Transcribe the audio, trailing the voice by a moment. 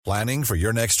Planning for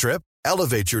your next trip?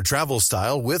 Elevate your travel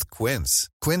style with Quince.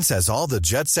 Quince has all the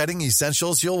jet-setting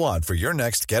essentials you'll want for your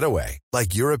next getaway,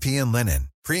 like European linen,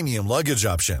 premium luggage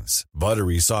options,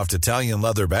 buttery soft Italian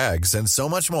leather bags, and so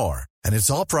much more. And it's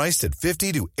all priced at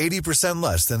 50 to 80%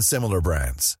 less than similar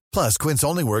brands. Plus, Quince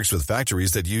only works with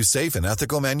factories that use safe and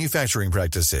ethical manufacturing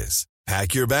practices.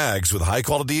 Pack your bags with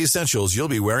high-quality essentials you'll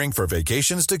be wearing for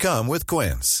vacations to come with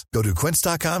Quince. Go to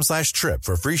quince.com/trip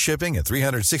for free shipping and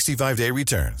 365-day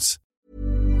returns.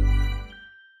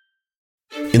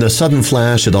 In a sudden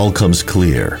flash, it all comes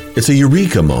clear. It's a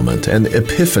eureka moment, an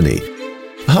epiphany.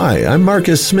 Hi, I'm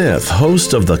Marcus Smith,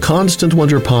 host of the Constant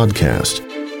Wonder podcast.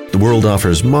 The world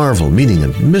offers marvel, meaning,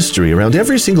 and mystery around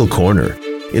every single corner.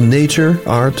 In nature,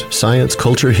 art, science,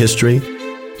 culture, history.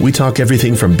 We talk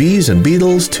everything from bees and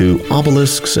beetles to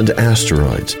obelisks and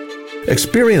asteroids.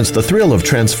 Experience the thrill of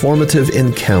transformative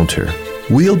encounter.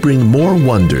 We'll bring more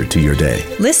wonder to your day.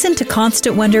 Listen to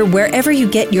Constant Wonder wherever you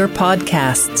get your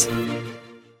podcasts.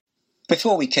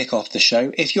 Before we kick off the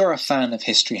show, if you're a fan of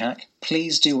History Hack,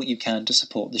 please do what you can to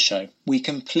support the show. We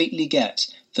completely get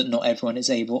that not everyone is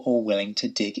able or willing to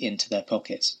dig into their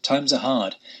pockets. Times are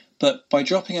hard, but by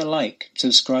dropping a like,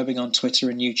 subscribing on Twitter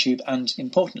and YouTube, and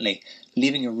importantly,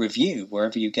 leaving a review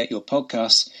wherever you get your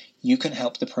podcasts, you can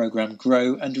help the programme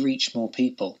grow and reach more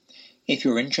people. If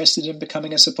you're interested in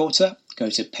becoming a supporter, go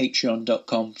to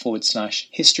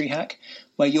patreon.com/historyhack,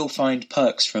 where you'll find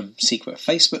perks from secret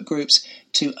Facebook groups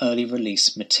to early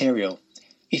release material.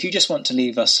 If you just want to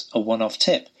leave us a one-off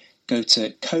tip, go to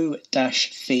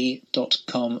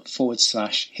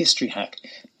ko-fi.com/historyhack.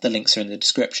 The links are in the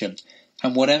description.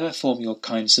 And whatever form your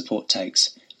kind support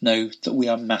takes, know that we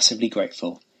are massively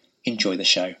grateful. Enjoy the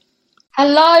show.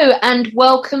 Hello and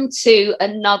welcome to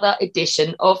another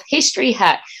edition of History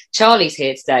Hack. Charlie's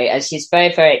here today and she's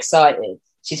very, very excited.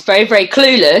 She's very, very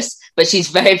clueless, but she's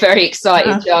very, very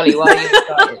excited. Charlie, why are you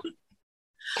excited?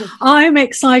 I'm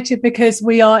excited because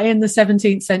we are in the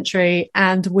 17th century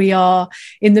and we are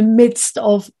in the midst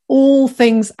of all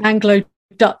things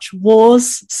Anglo-Dutch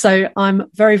wars. So I'm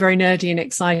very, very nerdy and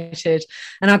excited.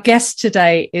 And our guest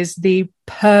today is the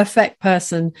perfect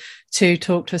person to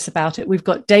talk to us about it. We've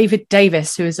got David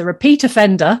Davis, who is a repeat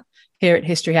offender here at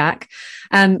History Hack.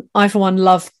 And I, for one,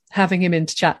 love having him in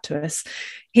to chat to us.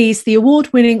 He's the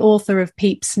award-winning author of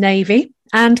Pepys Navy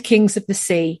and Kings of the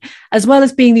Sea, as well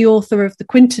as being the author of the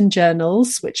Quinton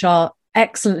Journals, which are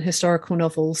excellent historical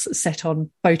novels set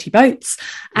on boaty boats,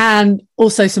 and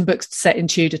also some books set in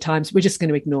Tudor times. We're just going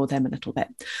to ignore them a little bit.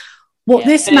 Boo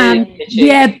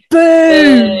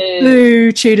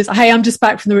Tudors. Hey, I'm just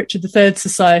back from the Richard III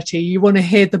Society. You want to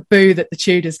hear the boo that the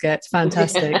Tudors get. It's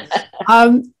fantastic.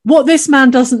 What this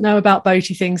man doesn't know about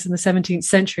boaty things in the 17th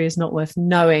century is not worth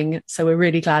knowing. So we're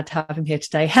really glad to have him here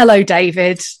today. Hello,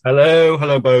 David.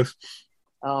 Hello both.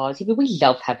 Oh, David, we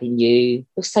love having you.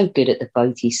 You're so good at the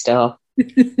boaty stuff.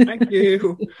 Thank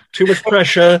you. Too much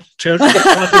pressure. Too much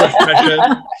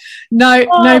pressure.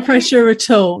 No pressure at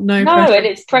all. No pressure. And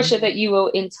it's pressure that you will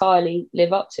entirely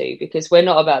live up to, because we're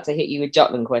not about to hit you with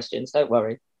Jutland questions. Don't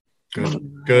worry.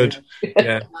 Good.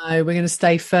 Yeah. No, we're going to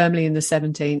stay firmly in the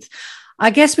 17th. I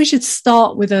guess we should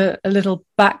start with a little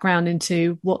background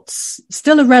into what's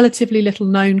still a relatively little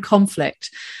known conflict.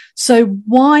 So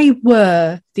why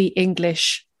were the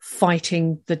English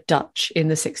fighting the Dutch in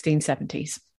the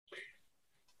 1670s?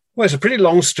 Well, it's a pretty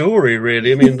long story,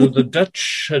 really. I mean, the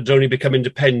Dutch had only become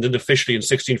independent officially in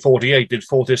 1648. They'd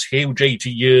fought this huge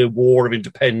 80-year war of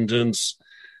independence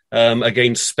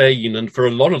against Spain. And for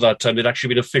a lot of that time, they'd actually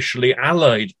been officially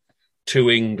allied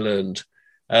to England.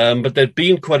 But there'd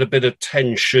been quite a bit of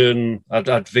tension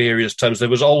at various times. There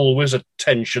was always a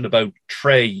tension about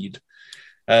trade.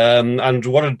 And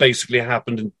what had basically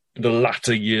happened in the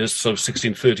latter years, so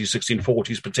 1630s,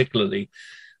 1640s particularly,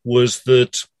 was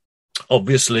that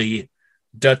obviously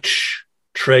Dutch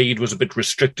trade was a bit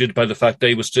restricted by the fact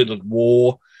they were still at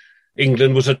war.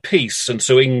 England was at peace, and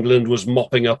so England was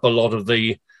mopping up a lot of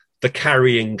the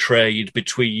carrying trade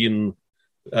between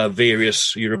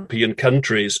various European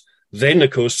countries. Then, of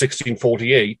course,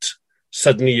 1648,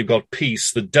 suddenly you've got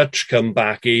peace. The Dutch come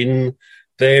back in,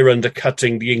 they're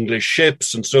undercutting the English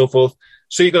ships and so forth.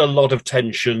 So you've got a lot of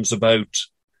tensions about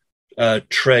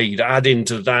trade. Add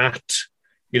into that,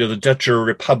 the Dutch are a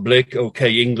republic.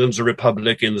 Okay, England's a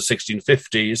republic in the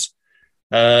 1650s.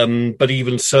 But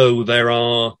even so, there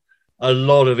are a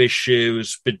lot of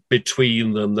issues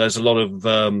between them. There's a lot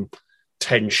of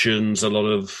tensions, a lot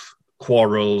of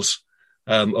quarrels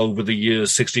over the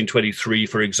years. 1623,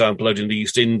 for example, out in the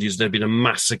East Indies, there'd been a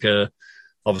massacre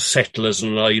of settlers on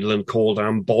an island called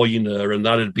Amboyna, and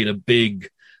that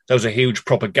that was a huge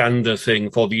propaganda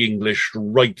thing for the English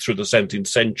right through the 17th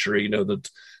century, that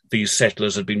these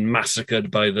settlers had been massacred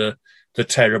by the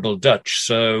terrible Dutch.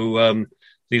 So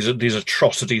these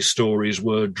atrocity stories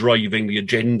were driving the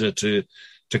agenda to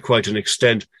quite an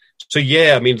extent. So,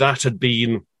 yeah, I mean, that had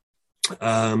been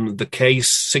the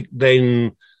case.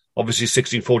 Then, obviously,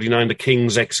 1649, the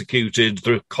king's executed,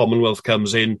 the Commonwealth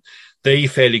comes in. They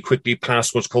fairly quickly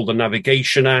pass what's called the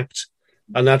Navigation Act,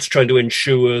 and that's trying to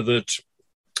ensure that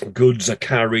goods are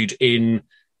carried in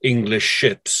English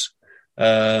ships.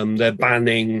 They're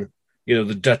banning,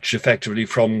 the Dutch effectively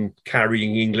from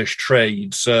carrying English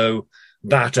trade. So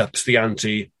that ups the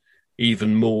ante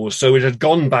even more. So it had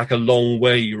gone back a long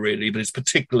way, really, but it's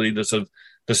particularly the sort of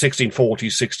the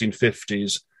 1640s,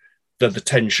 1650s that the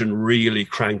tension really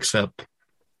cranks up.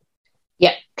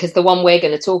 Yeah, because the one we're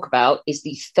going to talk about is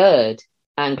the Third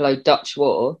Anglo-Dutch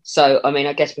War. So, I mean,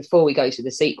 I guess before we go to the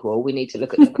sequel, we need to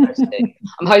look at the first two.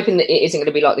 I'm hoping that it isn't going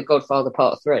to be like The Godfather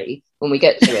Part 3 when we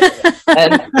get to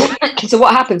it. So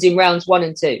what happens in rounds 1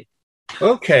 and 2?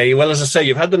 Okay, well, as I say,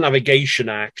 you've had the Navigation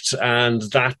Act, and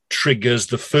that triggers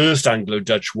the First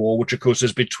Anglo-Dutch War, which, of course,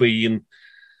 is between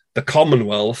the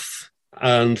Commonwealth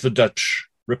and the Dutch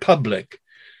Republic.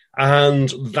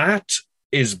 And that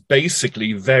is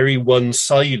basically very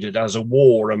one-sided as a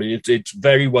war. I mean, it's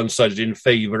very one-sided in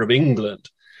favour of England.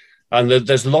 And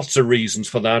there's lots of reasons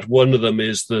for that. One of them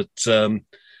is that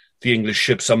the English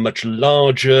ships are much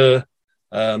larger.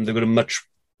 They've got a much,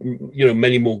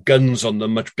 many more guns on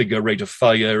them, much bigger rate of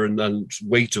fire and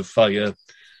weight of fire,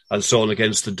 and so on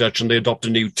against the Dutch. And they adopt a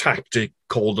new tactic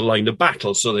called the line of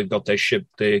battle. So they've got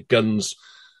their guns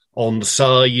on the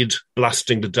side,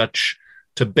 blasting the Dutch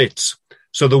to bits.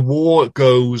 So the war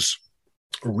goes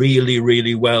really,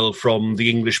 really well from the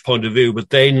English point of view. But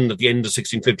then at the end of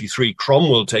 1653,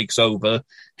 Cromwell takes over.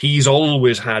 He's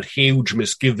always had huge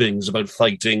misgivings about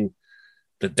fighting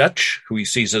the Dutch, who he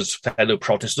sees as fellow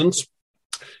Protestants.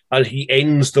 And he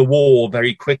ends the war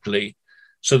very quickly.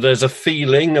 So there's a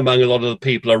feeling among a lot of the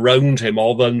people around him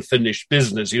of unfinished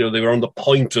business. They were on the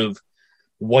point of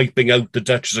wiping out the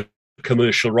Dutch as a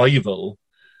commercial rival.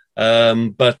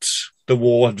 But the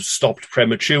war had stopped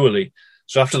prematurely.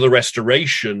 So after the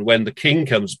Restoration, when the king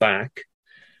comes back,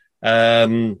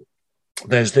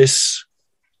 there's this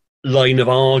line of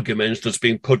argument that's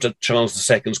being put at Charles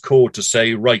II's court to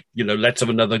say, right, let's have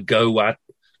another go at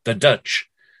the Dutch.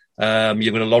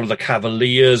 You've got a lot of the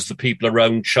Cavaliers, the people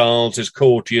around Charles, his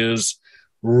courtiers,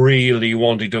 really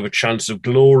wanting to have a chance of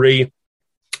glory.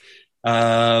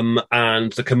 And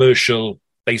the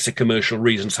basic commercial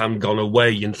reasons haven't gone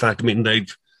away. In fact, I mean,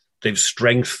 they've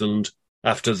strengthened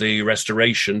after the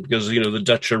Restoration because, the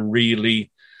Dutch are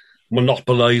really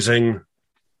monopolizing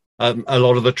a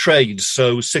lot of the trades.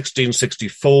 So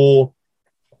 1664,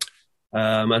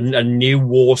 a new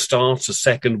war starts, a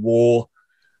second war.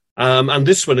 And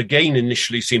this one, again,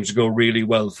 initially seems to go really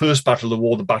well. First battle of the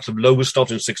war, the Battle of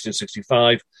Lowestoft in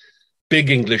 1665.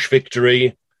 Big English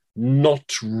victory,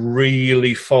 not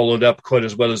really followed up quite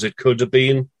as well as it could have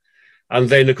been. And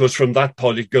then, of course, from that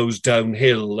point, it goes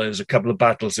downhill. There's a couple of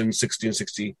battles in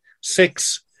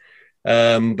 1666.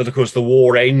 But, of course, the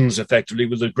war ends effectively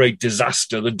with a great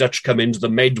disaster. The Dutch come into the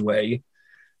Medway,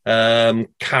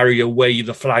 carry away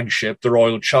the flagship, the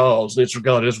Royal Charles. And it's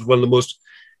regarded as one of the most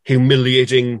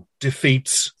humiliating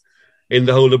defeats in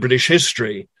the whole of British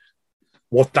history.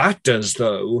 What that does,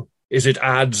 though, is it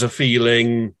adds a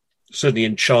feeling, certainly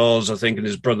in Charles, I think, and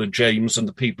his brother James and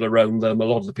the people around them, a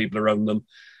lot of the people around them,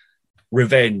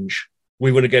 revenge.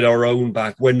 We want to get our own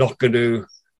back. We're not going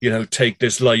to, take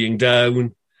this lying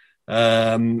down.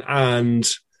 And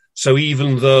so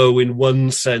even though in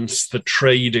one sense the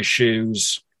trade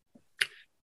issues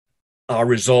are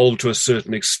resolved to a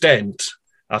certain extent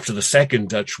after the Second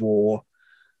Dutch War,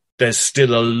 there's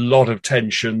still a lot of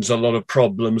tensions, a lot of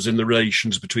problems in the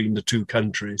relations between the two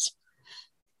countries.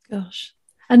 Gosh.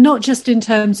 And not just in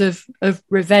terms of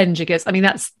revenge, I guess. I mean,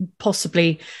 that's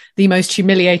possibly the most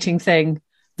humiliating thing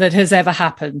that has ever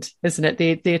happened, isn't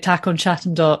it? The attack on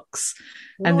Chatham Docks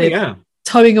and the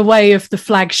towing away of the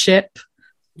flagship.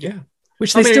 Yeah.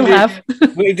 Which they still have.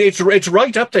 It's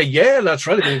right up there. Yeah, that's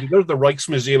right. I mean, if you go to the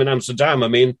Rijksmuseum in Amsterdam, I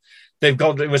mean,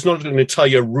 it was not an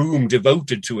entire room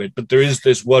devoted to it, but there is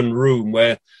this one room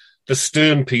where the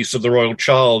stern piece of the Royal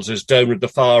Charles is down at the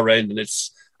far end, and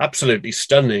it's absolutely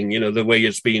stunning, the way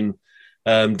it's been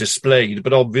displayed.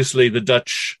 But obviously the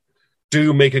Dutch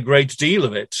do make a great deal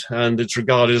of it, and it's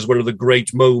regarded as one of the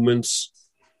great moments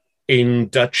in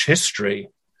Dutch history,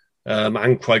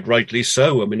 and quite rightly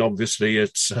so. I mean, obviously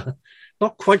it's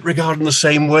not quite regarded in the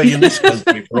same way in this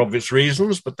country for obvious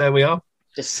reasons, but there we are.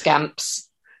 Just scamps.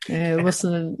 Yeah, it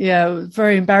wasn't. Yeah, it was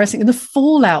very embarrassing. And the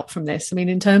fallout from this, I mean,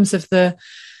 in terms of the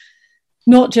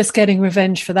not just getting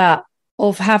revenge for that,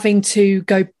 of having to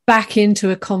go back into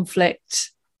a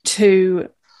conflict to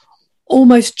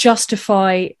almost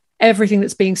justify everything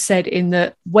that's being said in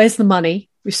the, where's the money?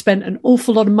 We've spent an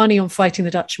awful lot of money on fighting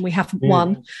the Dutch and we haven't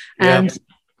won. And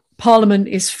Parliament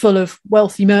is full of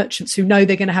wealthy merchants who know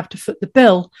they're going to have to foot the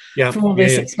bill for all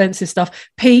this expensive stuff.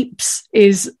 Pepys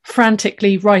is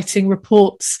frantically writing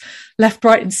reports left,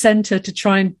 right, and centre to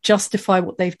try and justify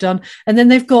what they've done. And then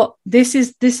they've got this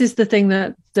is the thing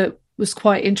that was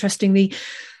quite interesting,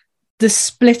 the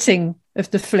splitting of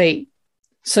the fleet.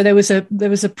 So there was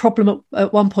a problem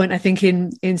at one point, I think in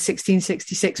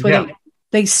 1666, where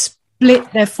they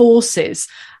split their forces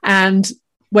and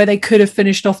where they could have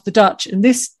finished off the Dutch. And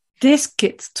this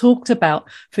gets talked about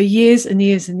for years and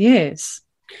years and years.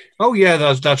 Oh, yeah,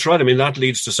 that's right. I mean, that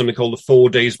leads to something called the 4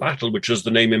 Days Battle, which, as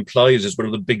the name implies, is one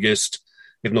of the biggest,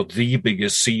 if not the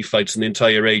biggest, sea fights in the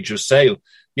entire age of sail.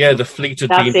 Yeah, the fleet had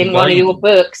been divided. That's in one of your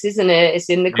books, isn't it? It's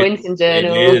in the Quinton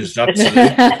Journal. It is, absolutely.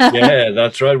 Yeah,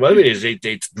 that's right. Well, it is.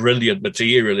 It's brilliant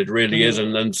material. It really is.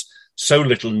 And so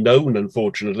little known,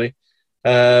 unfortunately,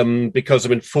 because, I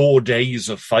mean, 4 days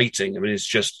of fighting, I mean, it's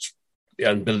just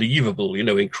unbelievable,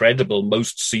 incredible.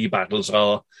 Most sea battles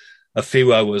are a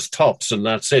few hours tops, and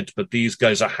that's it. But these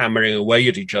guys are hammering away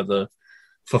at each other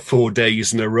for 4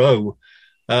 days in a row.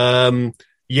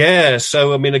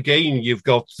 So I mean, again, you've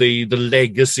got the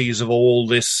legacies of all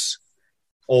this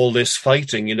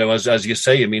fighting. As you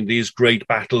say, I mean, these great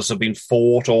battles have been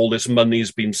fought, all this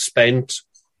money's been spent,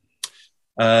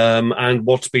 and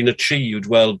what's been achieved?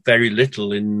 Well, very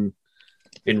little in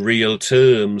real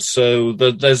terms. So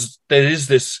there is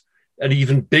this an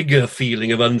even bigger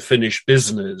feeling of unfinished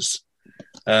business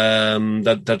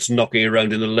that's knocking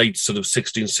around in the late sort of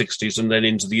 1660s and then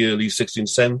into the early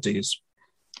 1670s.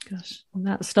 Gosh, and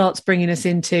that starts bringing us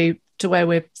into where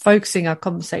we're focusing our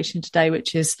conversation today,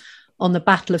 which is on the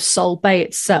Battle of Sol Bay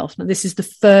itself. Now, this is the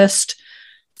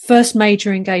first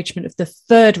major engagement of the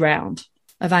third round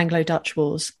of Anglo-Dutch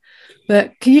wars.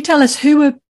 But can you tell us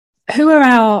who are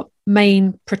our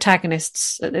main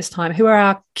protagonists at this time? Who are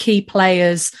our key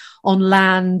players on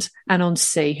land and on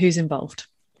sea? Who's involved?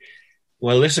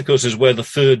 Well, this, of course, is where the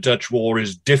Third Dutch War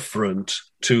is different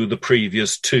to the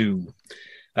previous two.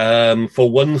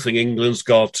 For one thing, England's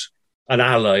got an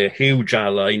ally, a huge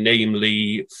ally,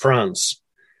 namely France.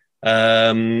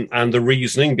 And the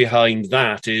reasoning behind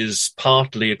that is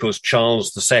partly, of course,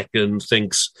 Charles II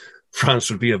thinks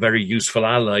France would be a very useful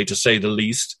ally, to say the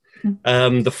least.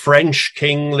 The French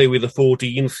king, Louis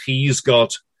XIV, he's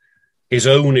got his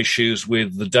own issues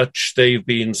with the Dutch. They've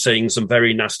been saying some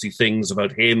very nasty things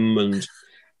about him and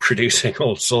producing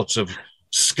all sorts of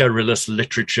scurrilous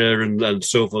literature and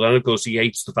so forth. And of course, he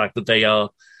hates the fact that they are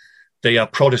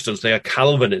Protestants, they are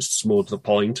Calvinists, more to the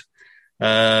point. He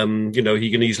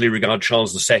can easily regard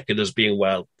Charles II as being,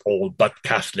 well, all but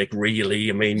Catholic, really.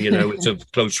 I mean, it's a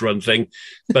close run thing.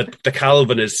 But the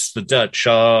Calvinists, the Dutch,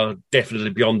 are definitely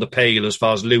beyond the pale as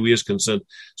far as Louis is concerned.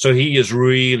 So he is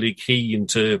really keen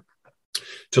to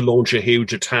launch a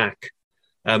huge attack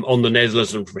on the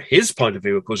Netherlands. And from his point of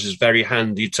view, of course, it's very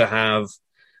handy to have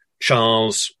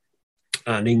Charles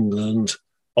and England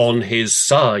on his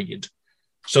side.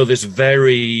 So this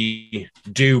very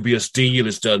dubious deal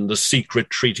is done, the secret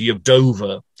Treaty of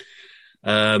Dover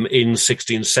in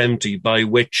 1670, by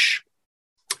which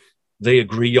they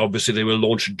agree, obviously, they will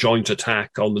launch a joint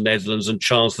attack on the Netherlands, and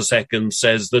Charles II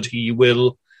says that he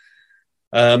will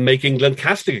make England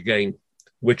Catholic again,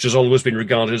 which has always been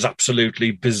regarded as absolutely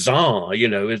bizarre.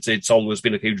 It's always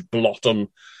been a huge blot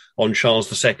on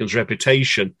Charles II's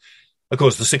reputation. Of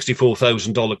course, the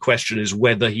 $64,000 question is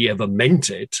whether he ever meant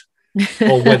it,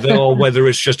 or whether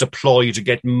it's just a ploy to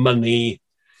get money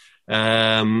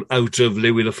out of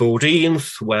Louis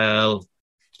XIV. Well,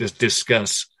 just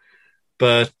discuss.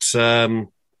 But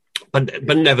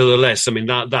nevertheless, I mean,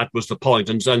 that was the point.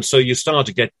 And so you start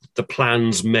to get the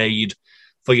plans made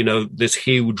for, this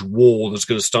huge war that's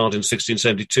going to start in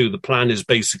 1672. The plan is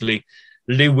basically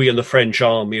Louis and the French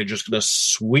army are just going to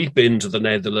sweep into the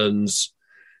Netherlands,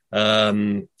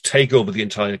 take over the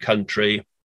entire country,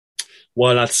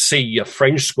 while at sea, a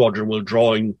French squadron will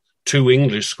join 2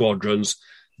 English squadrons.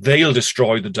 They'll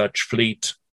destroy the Dutch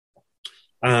fleet.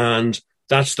 And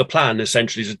that's the plan,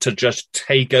 essentially, to just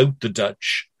take out the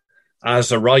Dutch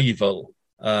as a rival,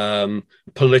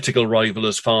 political rival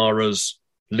as far as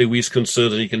Louis is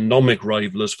concerned, an economic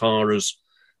rival as far as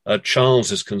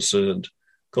Charles is concerned.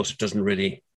 Of course, it doesn't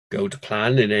really go to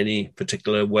plan in any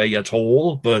particular way at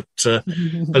all, but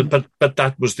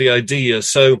that was the idea.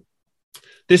 So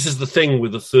this is the thing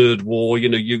with the Third War.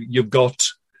 You've got,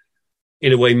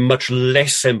 in a way, much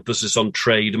less emphasis on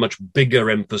trade, a much bigger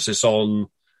emphasis on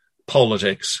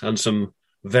politics, and some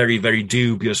very, very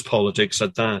dubious politics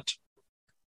at that.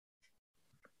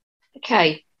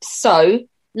 Okay, so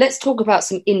let's talk about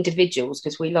some individuals,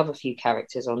 because we love a few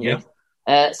characters on this.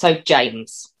 So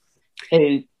James,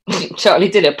 who Charlie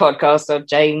did a podcast on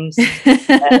James,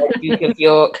 Duke of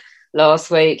York,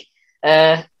 last week.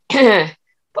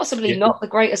 Possibly not the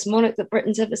greatest monarch that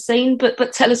Britain's ever seen,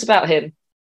 but tell us about him.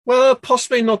 Well,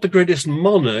 possibly not the greatest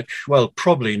monarch. Well,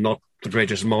 probably not the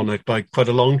greatest monarch by quite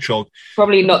a long chalk.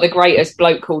 Probably not the greatest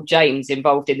bloke called James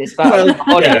involved in this battle.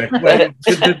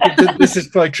 This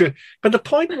is quite true. But the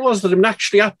point was that,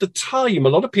 actually, at the time, a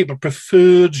lot of people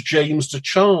preferred James to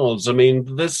Charles. I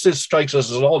mean, this strikes us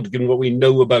as odd, given what we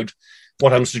know about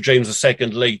what happens to James II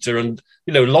later. And,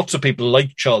 lots of people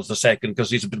like Charles II because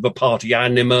he's a bit of a party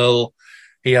animal.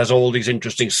 He has all these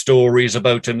interesting stories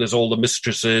about him. There's all the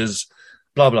mistresses,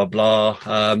 blah, blah,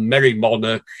 blah, merry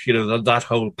monarch, that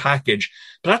whole package.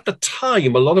 But at the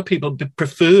time, a lot of people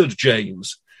preferred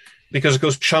James because, of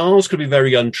course, Charles could be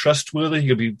very untrustworthy. He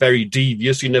could be very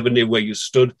devious. You never knew where you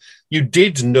stood. You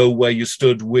did know where you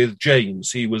stood with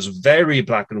James. He was very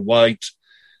black and white,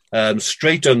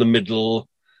 straight down the middle.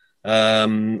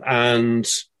 And,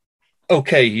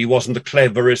 okay, he wasn't the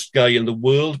cleverest guy in the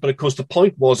world. But, of course, the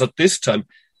point was, at this time,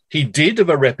 he did have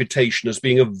a reputation as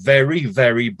being a very,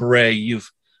 very brave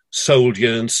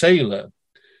soldier and sailor.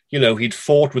 He'd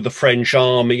fought with the French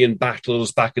army in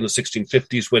battles back in the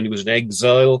 1650s when he was in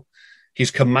exile. He's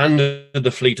commanded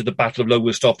the fleet at the Battle of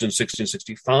Lowestoft in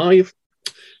 1665,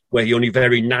 where he only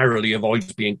very narrowly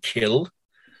avoids being killed.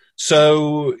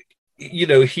 So,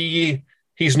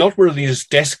 he's not one of these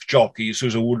desk jockeys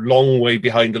who's a long way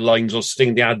behind the lines or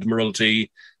sitting the Admiralty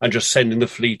and just sending the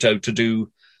fleet out to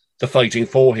do the fighting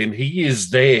for him. He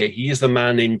is there. He is the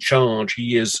man in charge.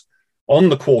 He is on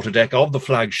the quarterdeck of the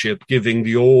flagship giving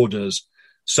the orders.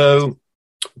 So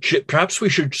perhaps we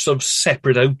should sort of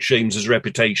separate out James's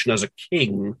reputation as a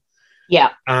king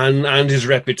and his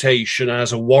reputation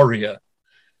as a warrior.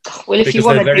 Well, if you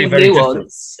want to do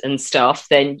nuance and stuff,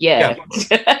 then yeah.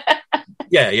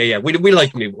 We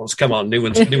like nuance. Come on,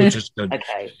 nuance is good.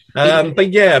 Okay.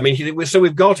 But yeah, I mean, so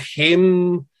we've got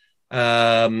him,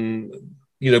 their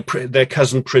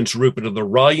cousin Prince Rupert of the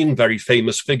Rhine, very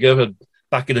famous figure,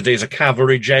 back in the days a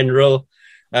cavalry general,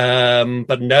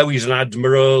 but now he's an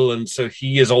admiral, and so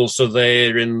he is also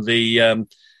there in the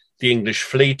English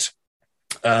fleet.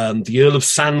 The Earl of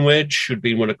Sandwich, who'd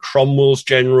been one of Cromwell's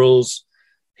generals,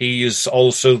 he is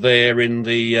also there in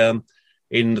the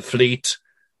fleet.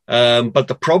 But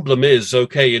the problem is,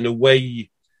 in a way,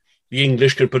 the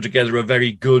English can put together a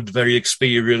very good, very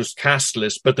experienced cast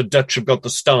list, but the Dutch have got the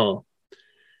star.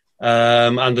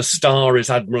 And the star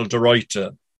is Admiral de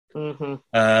Ruyter,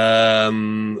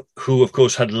 who, of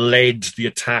course, had led the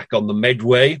attack on the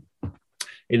Medway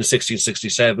in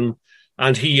 1667.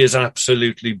 And he is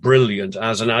absolutely brilliant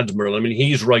as an admiral. I mean,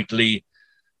 he's rightly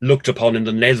looked upon in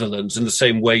the Netherlands in the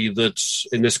same way that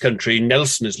in this country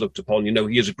Nelson is looked upon.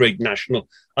 He is a great national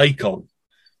icon,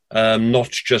 not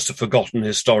just a forgotten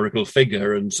historical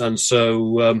figure. And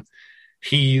so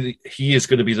he is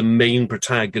going to be the main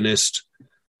protagonist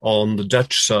on the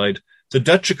Dutch side. The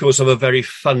Dutch, of course, have a very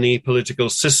funny political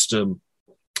system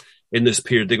in this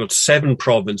period. They've got 7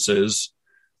 provinces,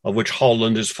 of which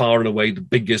Holland is far and away the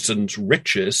biggest and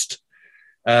richest.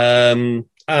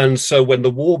 And so when the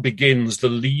war begins, the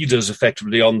leaders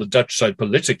effectively on the Dutch side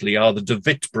politically are the De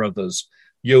Witt brothers,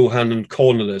 Johan and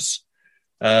Cornelis.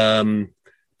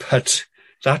 But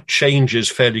that changes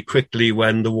fairly quickly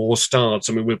when the war starts.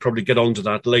 I mean, we'll probably get onto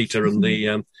that later in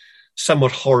the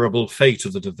somewhat horrible fate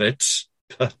of the De Witts.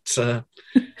 But the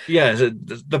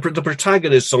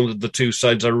protagonists on the two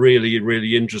sides are really,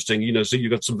 really interesting. So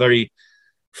you've got some very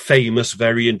famous,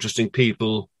 very interesting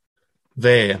people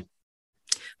there.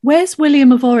 Where's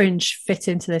William of Orange fit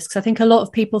into this? Because I think a lot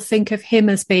of people think of him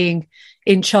as being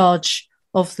in charge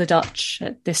of the Dutch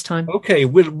at this time. Okay,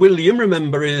 William,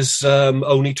 remember, is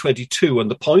only 22,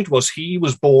 and the point was he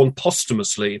was born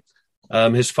posthumously.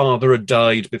 His father had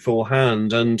died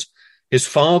beforehand, and his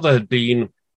father had been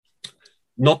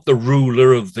not the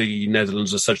ruler of the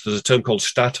Netherlands as such. There's a term called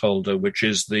stadtholder, which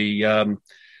is the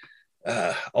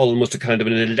almost a kind of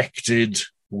an elected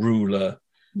ruler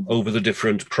over the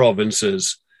different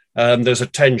provinces. There's a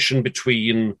tension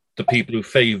between the people who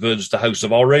favoured the House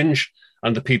of Orange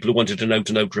and the people who wanted an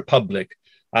out-and-out republic.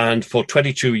 And for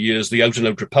 22 years, the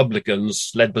out-and-out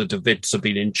Republicans, led by the De Witts, have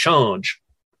been in charge.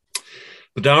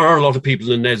 But there are a lot of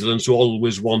people in the Netherlands who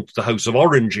always want the House of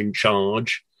Orange in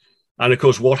charge. And of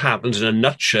course, what happens in a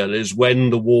nutshell is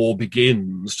when the war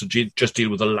begins, to just deal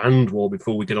with the land war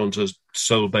before we get on to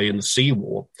Solebay and the sea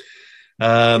war,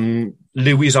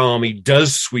 Louis's army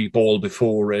does sweep all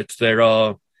before it. There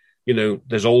are,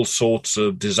 there's all sorts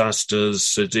of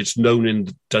disasters. It's known in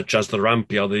Dutch as the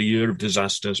Rampjaar, the year of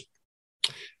disasters.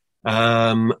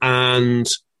 And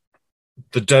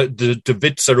the De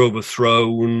Witts are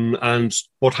overthrown, and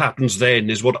what happens then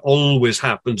is what always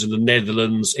happens in the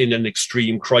Netherlands in an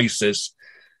extreme crisis.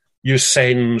 You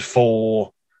send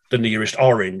for the nearest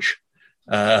orange.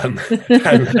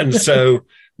 And so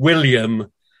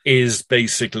William is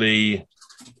basically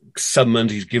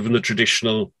summoned. He's given the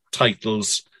traditional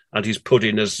titles, and he's put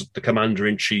in as the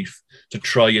commander-in-chief to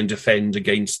try and defend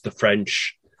against the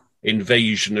French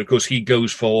invasion. Of course, he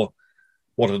goes for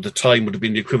what at the time would have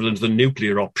been the equivalent of the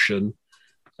nuclear option.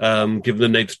 Given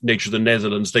the nature of the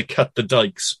Netherlands, they cut the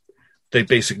dikes. They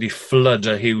basically flood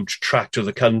a huge tract of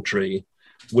the country,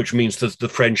 which means that the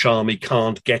French army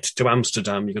can't get to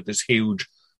Amsterdam. You've got this huge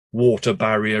water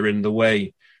barrier in the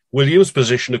way. William's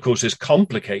position, of course, is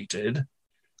complicated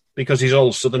because he's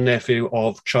also the nephew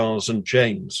of Charles and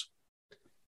James.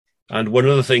 And one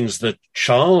of the things that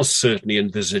Charles certainly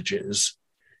envisages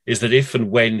is that if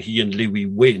and when he and Louis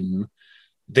win,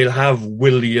 they'll have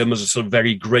William as a sort of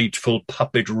very grateful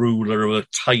puppet ruler of a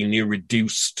tiny,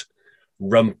 reduced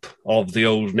rump of the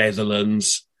old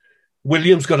Netherlands.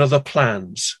 William's got other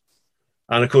plans.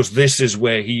 And, of course, this is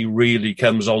where he really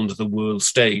comes onto the world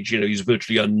stage. He's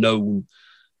virtually unknown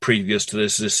previous to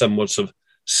this as somewhat sort of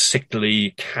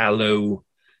sickly, callow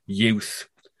youth.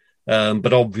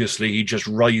 But obviously he just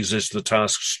rises to the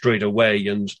task straight away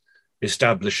and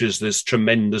establishes this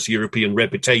tremendous European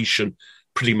reputation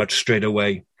pretty much straight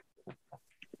away.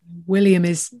 William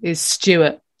is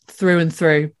Stuart through and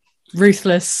through,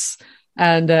 ruthless,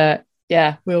 and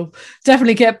we'll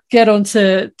definitely get on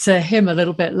to him a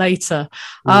little bit later.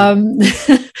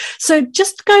 So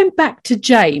just going back to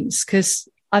James, because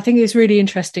I think it's really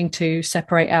interesting to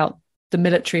separate out the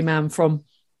military man from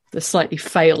the slightly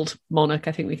failed monarch.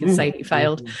 I think we can say he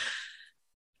failed.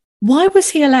 Why was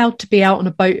he allowed to be out on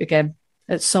a boat again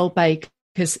at Solebay?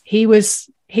 Because he was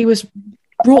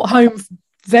brought home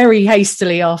very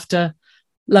hastily after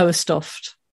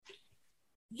Lowestoft.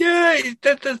 Yeah,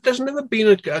 there's never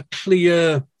been a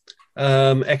clear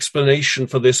explanation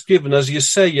for this given. As you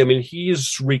say, I mean, he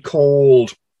is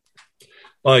recalled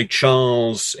by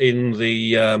Charles in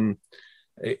the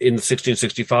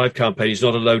 1665 campaign. He's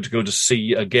not allowed to go to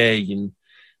sea again,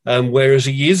 whereas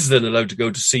he is then allowed to go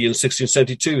to sea in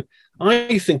 1672.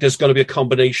 I think there's going to be a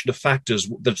combination of factors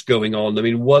that's going on. I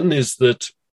mean, one is that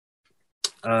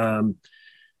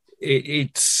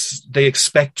they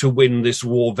expect to win this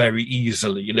war very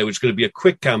easily. It's going to be a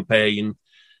quick campaign,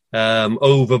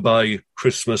 over by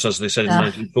Christmas, as they said in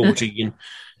 1914.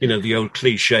 The old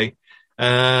cliche.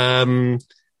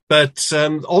 But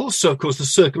also, of course, the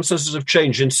circumstances have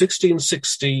changed. In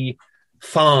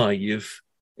 1665,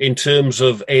 in terms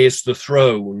of heirs to the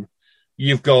throne,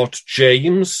 you've got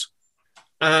James,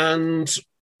 and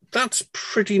that's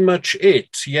pretty much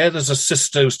it. Yeah, there's a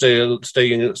sister still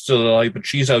alive, but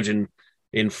she's out in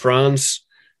France.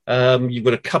 You've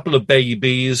got a couple of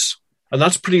babies, and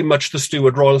that's pretty much the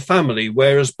Stuart royal family.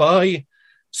 Whereas by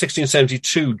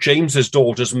 1672, James's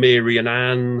daughters, Mary and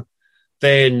Anne,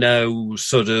 they're now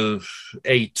sort of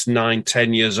 8, 9,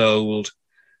 10 years old.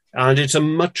 And it's a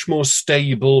much more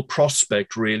stable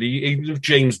prospect, really. Even if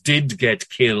James did get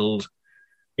killed,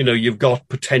 you've got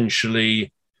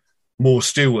potentially more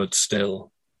Stuarts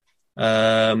still. So,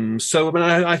 I mean,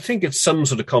 I think it's some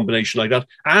sort of combination like that.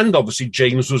 And obviously,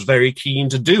 James was very keen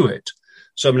to do it.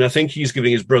 So, I mean, I think he's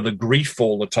giving his brother grief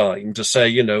all the time to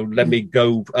say, let me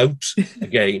go out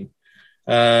again.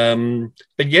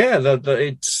 But yeah,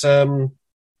 it's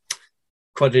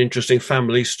quite an interesting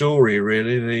family story,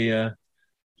 really,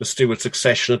 the Stuart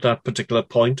succession at that particular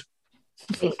point.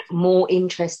 I think more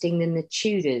interesting than the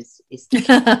Tudors is.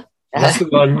 That's the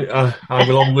one. I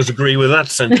will always agree with that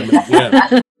sentiment.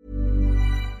 Yeah.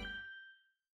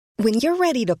 When you're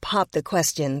ready to pop the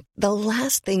question, the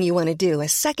last thing you want to do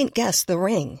is second guess the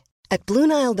ring. At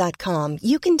BlueNile.com,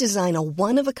 you can design a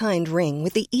one-of-a-kind ring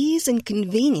with the ease and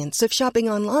convenience of shopping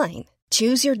online.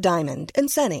 Choose your diamond and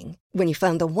setting. When you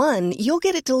find the one, you'll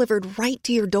get it delivered right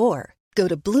to your door. Go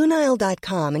to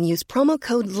BlueNile.com and use promo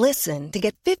code LISTEN to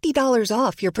get $50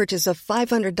 off your purchase of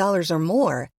 $500 or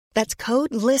more. That's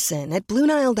code LISTEN at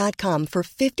BlueNile.com for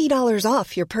 $50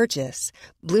 off your purchase.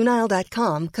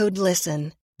 BlueNile.com, code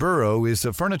LISTEN. Burrow is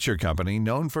a furniture company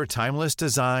known for timeless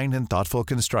design and thoughtful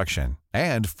construction,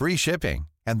 and free shipping,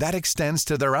 and that extends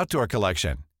to their outdoor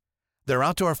collection. Their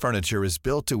outdoor furniture is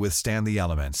built to withstand the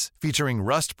elements, featuring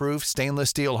rust-proof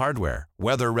stainless steel hardware,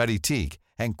 weather-ready teak,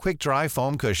 and quick-dry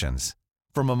foam cushions.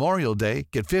 For Memorial Day,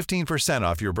 get 15%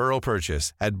 off your Burrow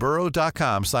purchase at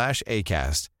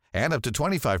burrow.com/ACAST and up to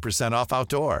 25% off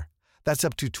outdoor. That's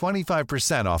up to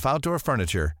 25% off outdoor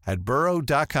furniture at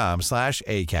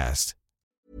burrow.com/ACAST.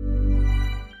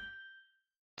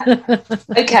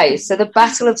 Okay, so the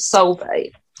Battle of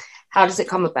Solbay, how does it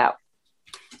come about?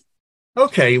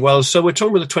 Okay, well, so we're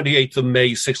talking about the 28th of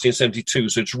May, 1672,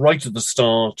 so it's right at the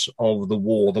start of the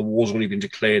war. The war's only been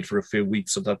declared for a few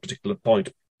weeks at that particular point.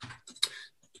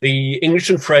 The English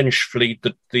and French fleet,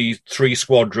 the three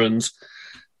squadrons,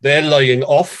 they're lying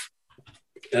off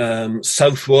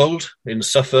Southwold in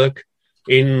Suffolk.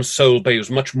 In Solbay, it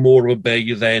was much more of a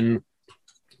bay then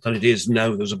than it is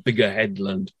now. There's a bigger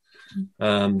headland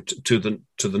to the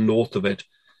north of it.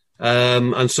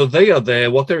 And so they are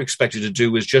there. What they're expected to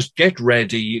do is just get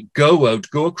ready, go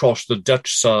across the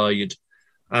Dutch side,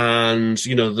 and,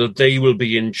 that they will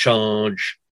be in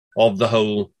charge of the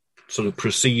whole sort of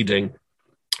proceeding.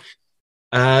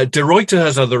 De Ruyter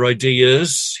has other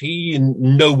ideas. He,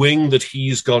 knowing that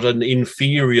he's got an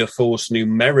inferior force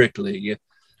numerically,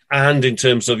 and in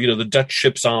terms of, the Dutch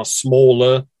ships are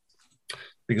smaller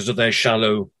because of their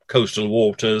shallow coastal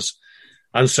waters.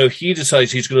 And so he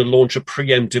decides he's going to launch a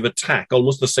preemptive attack,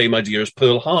 almost the same idea as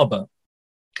Pearl Harbor.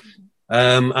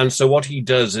 And so what he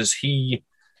does is he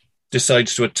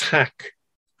decides to attack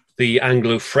the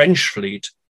Anglo-French fleet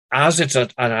as it's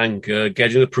at anchor,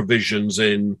 getting the provisions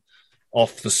in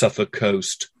off the Suffolk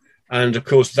coast. And, of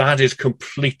course, that is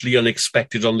completely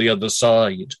unexpected on the other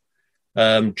side.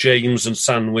 James and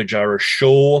Sandwich are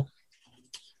ashore.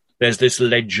 There's this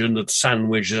legend that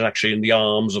Sandwich is actually in the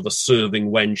arms of a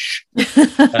serving wench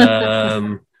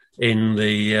in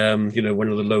the, one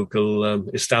of the local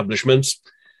establishments.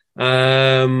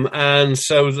 And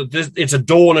so it's a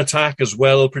dawn attack as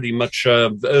well, pretty much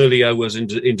early hours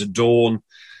into dawn.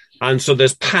 And so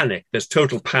there's panic. There's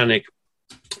total panic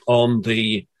on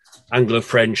the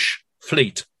Anglo-French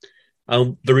fleet.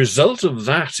 The result of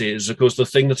that is, of course, the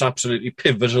thing that's absolutely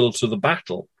pivotal to the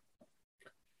battle,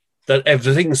 that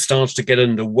everything starts to get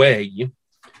underway,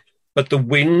 but the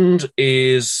wind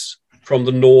is from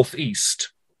the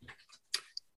northeast,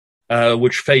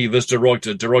 which favours De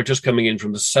Ruyter. De Ruyter's coming in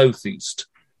from the southeast.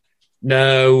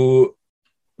 Now,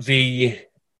 the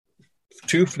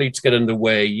two fleets get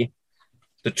underway.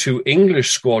 The two English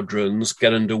squadrons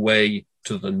get underway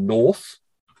to the north.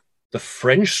 The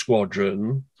French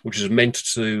squadron, which is meant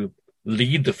to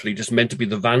lead the fleet, is meant to be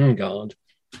the vanguard,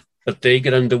 but they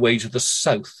get underway to the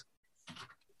south.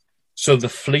 So the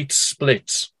fleet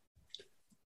splits.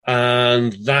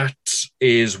 And that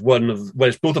is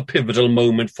it's both a pivotal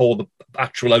moment for the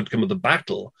actual outcome of the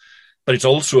battle, but it's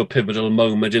also a pivotal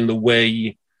moment in the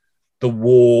way the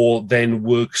war then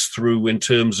works through in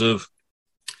terms of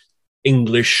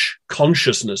English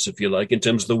consciousness, if you like, in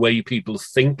terms of the way people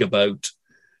think about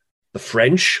the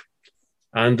French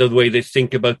and the way they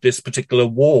think about this particular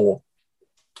war.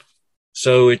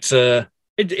 So it's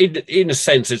in a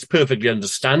sense, it's perfectly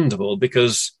understandable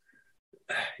because,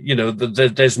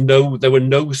 there were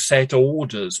no set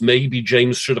orders. Maybe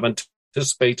James should have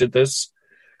anticipated this.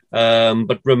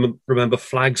 But remember,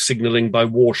 flag signaling by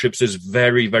warships is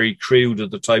very, very crude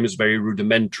at the time. It's very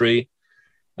rudimentary.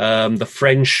 The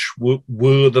French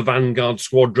were the vanguard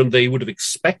squadron. They would have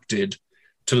expected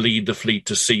to lead the fleet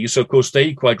to sea. So, of course,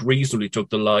 they quite reasonably took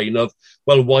the line of,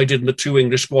 well, why didn't the two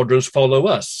English squadrons follow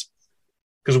us?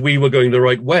 Because we were going the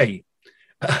right way.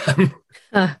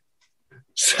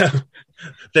 So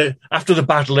after the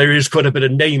battle, there is quite a bit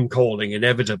of name calling,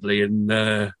 inevitably, in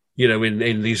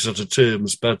these sort of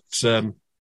terms. But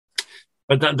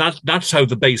that's how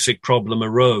the basic problem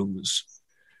arose.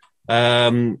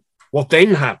 What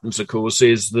then happens, of course,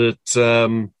 is that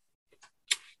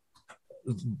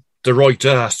De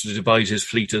Ruyter has to divide his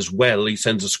fleet as well. He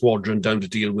sends a squadron down to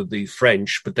deal with the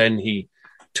French, but then he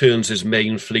turns his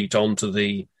main fleet onto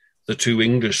the two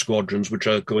English squadrons, which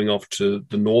are going off to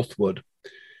the northward.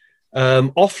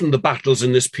 Often the battles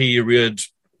in this period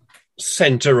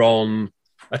centre on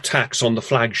attacks on the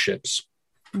flagships.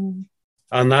 Mm.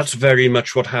 And that's very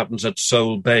much what happens at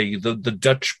Solbay. The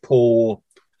Dutch pour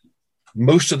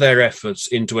most of their efforts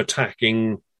into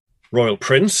attacking Royal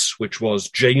Prince, which was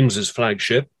James's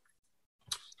flagship,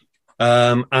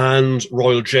 and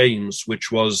Royal James,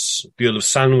 which was the Earl of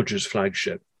Sandwich's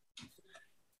flagship.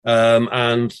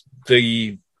 And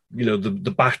the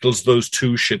battles those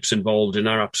two ships involved in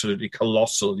are absolutely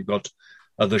colossal. You've got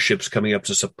other ships coming up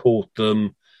to support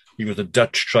them. You've got the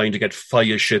Dutch trying to get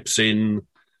fire ships in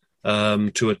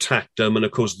to attack them. And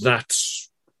of course,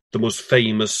 that's the most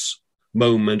famous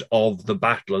moment of the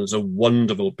battle. And there's a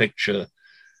wonderful picture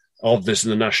of this in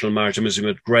the National Maritime Museum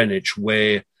at Greenwich,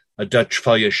 where a Dutch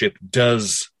fire ship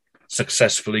does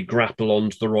successfully grapple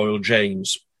onto the Royal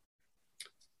James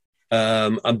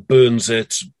and burns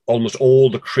it. Almost all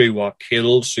the crew are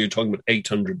killed, so you're talking about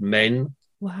 800 men.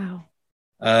 Wow.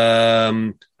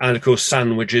 And of course,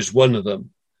 Sandwich is one of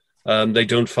them. They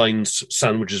don't find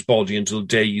Sandwich's body until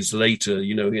days later,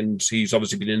 and he's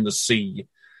obviously been in the sea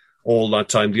all that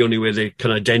time. The only way they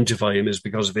can identify him is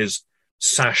because of his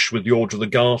sash with the Order of the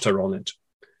Garter on it.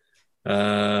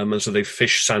 And so they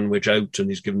fish Sandwich out, and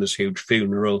he's given this huge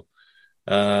funeral,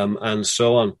 and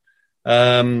so on.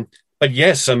 But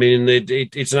yes, I mean,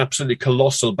 it's an absolutely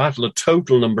colossal battle. A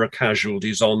total number of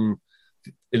casualties in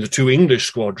the two English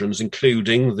squadrons,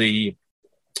 including the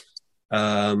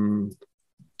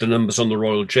numbers on the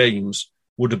Royal James,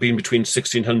 would have been between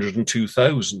 1,600 and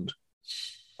 2,000.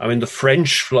 I mean, the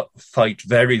French fight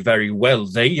very, very well.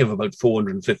 They have about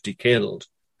 450 killed.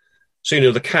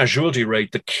 So, the casualty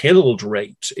rate, the killed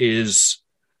rate is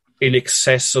in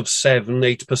excess of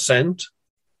 7-8%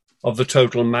 of the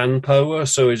total manpower.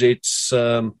 So it's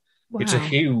a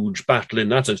huge battle in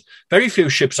that sense. Very few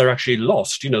ships are actually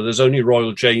lost. There's only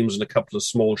Royal James and a couple of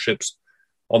small ships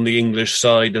on the English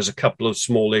side. There's a couple of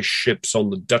smallish ships on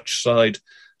the Dutch side.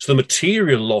 So the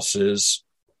material losses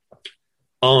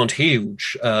aren't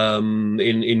huge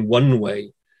in one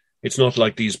way. It's not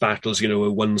like these battles,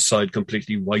 where one side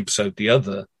completely wipes out the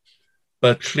other.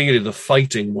 But clearly the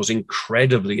fighting was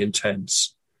incredibly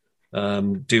intense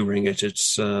during it. It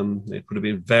would have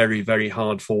been very, very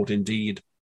hard fought indeed.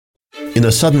 In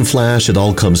a sudden flash, it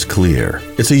all comes clear.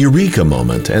 It's a eureka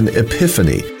moment, an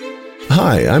epiphany.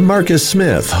 Hi, I'm Marcus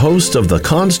Smith, host of the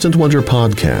Constant Wonder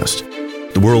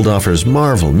podcast. The world offers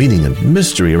marvel, meaning, and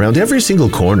mystery around every single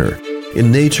corner.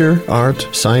 In nature, art,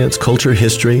 science, culture,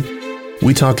 history,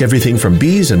 we talk everything from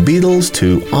bees and beetles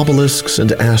to obelisks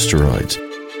and asteroids.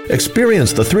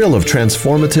 Experience the thrill of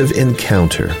transformative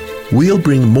encounter. We'll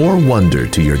bring more wonder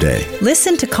to your day.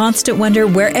 Listen to Constant Wonder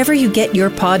wherever you get your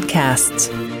podcasts.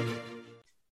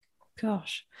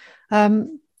 Gosh.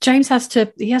 James has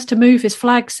to move his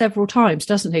flag several times,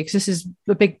 doesn't he? Because this is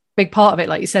a big part of it,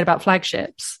 like you said, about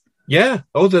flagships. Yeah.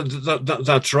 Oh,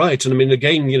 that's right. And I mean,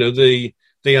 again,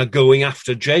 they are going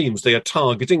after James. They are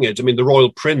targeting it. I mean, the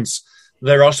Royal Prince,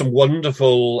 there are some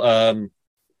wonderful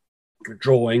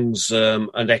drawings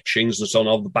and etchings and so on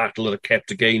of the battle that are kept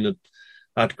again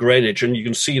at Greenwich. And you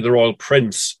can see the Royal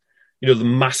Prince, the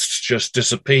masts just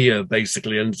disappear,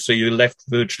 basically. And so you're left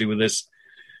virtually with this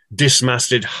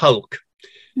dismasted hulk.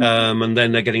 And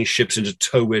then they're getting ships in to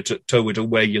tow it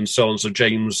away and so on. So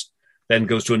James then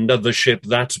goes to another ship.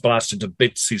 That's blasted to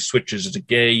bits. He switches it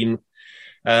again.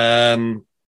 And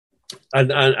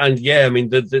yeah, I mean,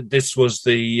 this was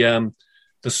the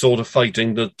sort of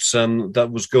fighting that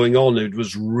was going on. It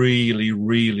was really,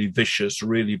 really vicious,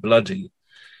 really bloody.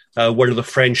 One of the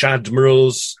French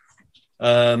admirals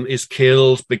is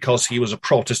killed because he was a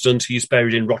Protestant. He's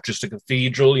buried in Rochester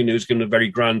Cathedral. He's given a very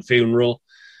grand funeral.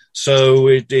 So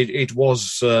it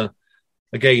was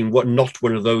again not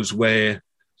one of those where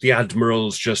the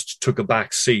admirals just took a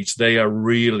back seat. They are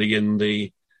really in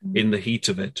the heat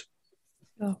of it.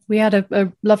 We had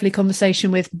a lovely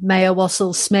conversation with Mayor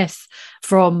Wassell Smith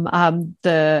from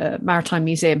the Maritime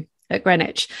Museum at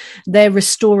Greenwich. They're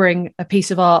restoring a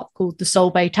piece of art called the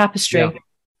Solebay Tapestry,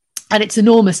 and it's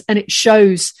enormous, and it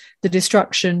shows the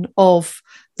destruction of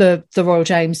the Royal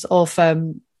James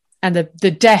and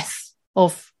the death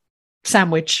of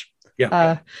Sandwich.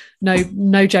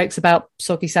 No jokes about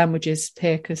soggy sandwiches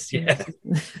here, because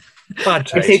we're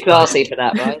too classy for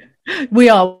that, right?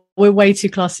 We're way too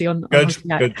classy on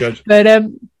good.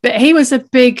 But he was a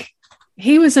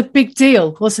big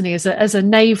deal, wasn't he, as a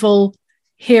naval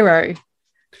hero?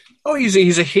 Oh,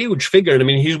 he's a huge figure, and I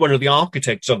mean, he's one of the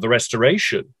architects of the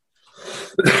Restoration,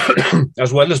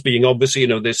 as well as being obviously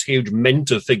this huge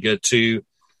mentor figure to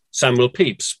Samuel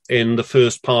Pepys in the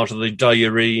first part of the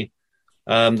diary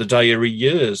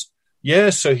years. Yeah,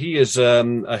 so he is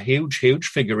a huge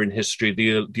figure in history,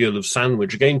 the Earl of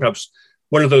Sandwich. Again, perhaps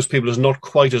one of those people is not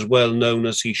quite as well known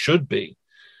as he should be.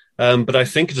 But I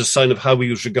think it's a sign of how he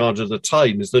was regarded at the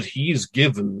time, is that he's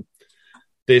given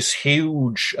this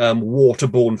huge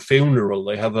waterborne funeral.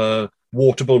 They have a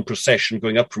waterborne procession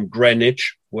going up from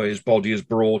Greenwich, where his body is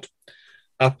brought,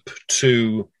 up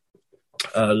to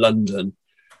London.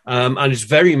 And it's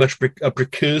very much a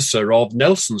precursor of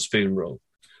Nelson's funeral.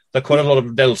 That quite a lot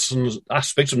of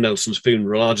aspects of Nelson's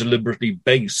funeral are deliberately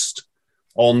based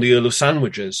on the Earl of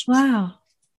Sandwich's. Wow.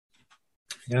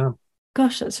 Yeah.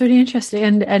 Gosh, that's really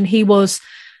interesting. And he was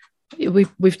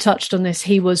we've touched on this.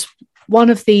 He was one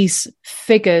of these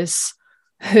figures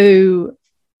who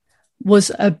was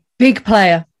a big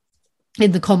player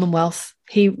in the Commonwealth.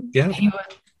 He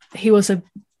was a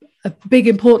big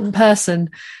important person,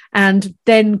 and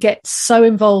then gets so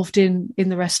involved in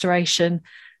the Restoration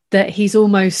that he's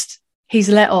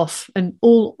let off, and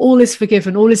all is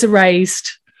forgiven, all is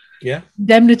erased. Yeah,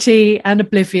 indemnity and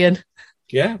oblivion.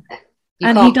 Yeah,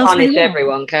 you can't punish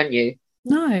everyone, can you?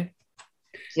 No.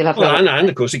 And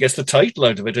of course he gets the title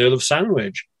out of it, Earl of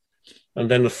Sandwich, and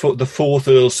then the fourth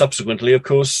Earl subsequently, of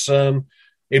course,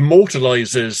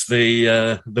 immortalizes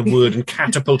the word and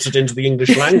catapults it into the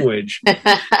English language,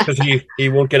 because he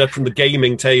won't get up from the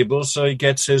gaming table, so he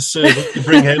gets his servant to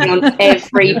bring him on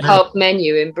every pub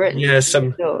menu in Britain. Yeah,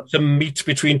 some meat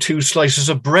between two slices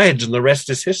of bread, and the rest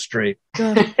is history.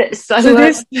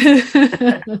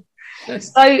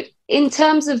 So in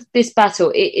terms of this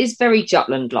battle, it is very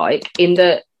Jutland-like in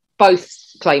that both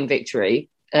claim victory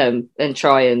and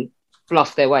try and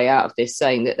bluff their way out of this,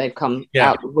 saying that they've come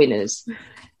out the winners.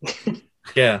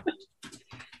 Yeah.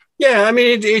 I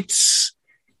mean, it's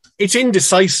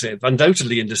indecisive,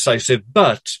 undoubtedly indecisive,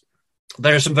 but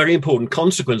there are some very important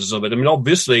consequences of it. I mean,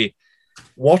 obviously,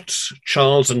 what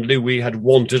Charles and Louis had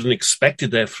wanted and expected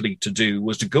their fleet to do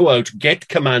was to go out, get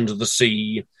command of the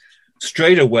sea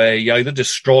straight away, either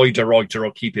destroy De Ruyter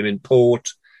or keep him in port,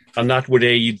 and that would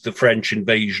aid the French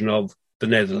invasion of the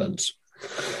Netherlands.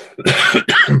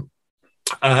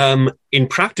 In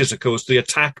practice, of course, the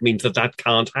attack means that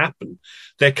can't happen.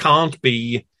 There can't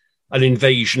be an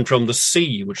invasion from the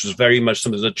sea, which was very much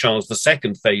something that Charles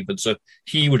II favoured. So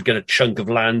he would get a chunk of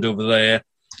land over there,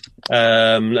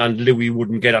 and Louis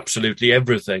wouldn't get absolutely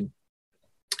everything.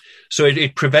 So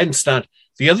it prevents that.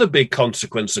 The other big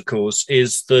consequence, of course,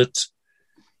 is that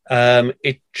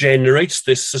it generates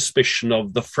this suspicion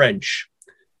of the French.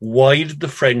 Why did the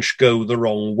French go the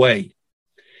wrong way?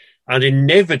 And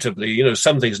inevitably,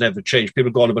 some things never change.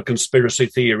 People go on about conspiracy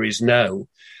theories now.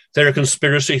 There are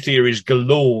conspiracy theories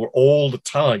galore all the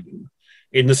time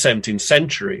in the 17th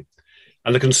century.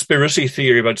 And the conspiracy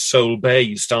theory about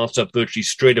Solebay starts up virtually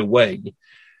straight away,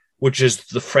 which is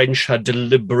the French had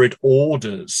deliberate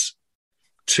orders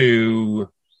to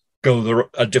go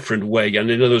a different way,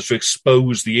 and in other words, to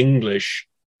expose the English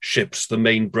ships, the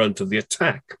main brunt of the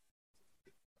attack.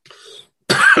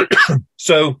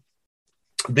 So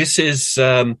this is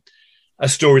a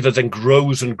story that then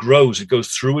grows and grows. It goes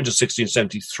through into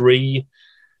 1673.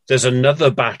 There's another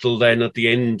battle then at the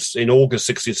end, in August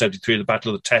 1673, the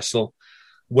Battle of the Texel,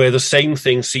 where the same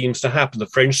thing seems to happen. The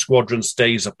French squadron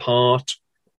stays apart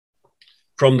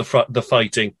from the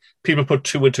fighting. People put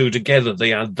two and two together.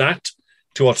 They add that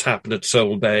to what's happened at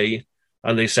Solebay,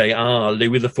 and they say,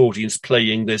 Louis XIV's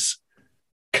playing this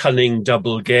cunning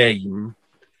double game.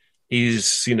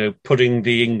 He's, putting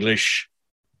the English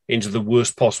into the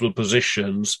worst possible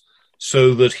positions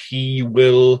so that he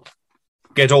will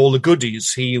get all the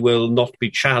goodies. He will not be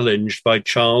challenged by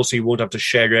Charles. He won't have to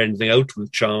share anything out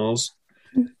with Charles,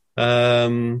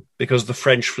 because the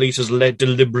French fleet has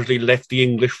deliberately left the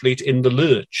English fleet in the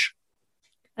lurch.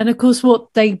 And of course,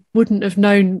 what they wouldn't have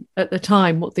known at the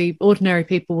time, what the ordinary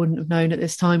people wouldn't have known at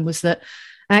this time, was that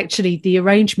actually the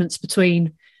arrangements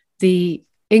between the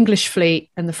English fleet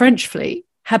and the French fleet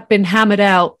had been hammered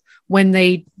out when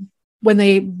they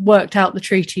worked out the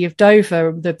Treaty of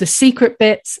Dover, the secret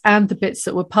bits and the bits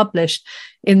that were published,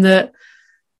 in that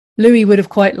Louis would have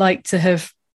quite liked to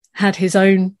have had his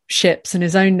own ships and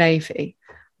his own navy.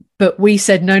 But we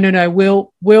said,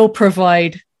 no, we'll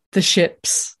provide the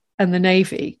ships and the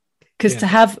navy, because to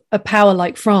have a power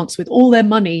like France with all their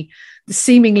money, the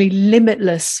seemingly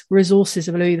limitless resources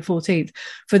of Louis XIV,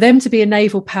 for them to be a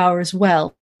naval power as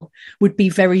well would be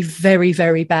very, very,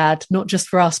 very bad, not just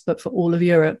for us, but for all of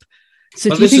Europe. So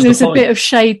do you think there's a bit of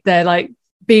shade there, like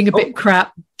being a bit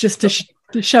crap just to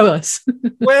show us?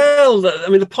 Well, I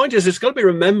mean, the point is, it's got to be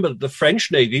remembered the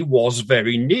French Navy was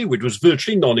very new. It was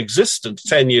virtually non-existent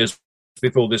 10 years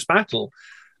before this battle.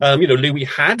 Louis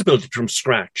had built it from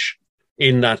scratch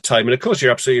in that time. And of course,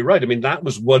 you're absolutely right. I mean, that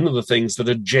was one of the things that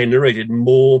had generated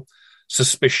more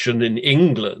suspicion in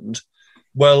England.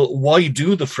 Well, why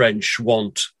do the French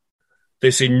want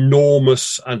this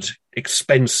enormous and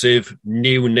expensive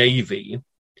new navy?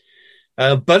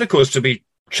 But of course, to be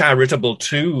charitable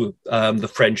to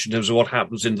the French in terms of what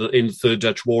happens in the Third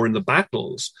Dutch War, in the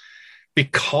battles,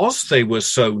 because they were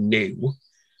so new,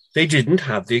 they didn't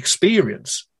have the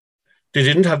experience. They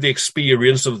didn't have the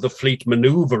experience of the fleet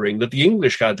manoeuvring that the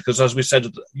English had, because as we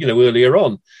said, earlier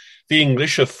on, the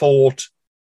English have fought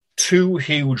two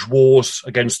huge wars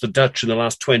against the Dutch in the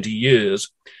last 20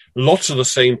 years. Lots of the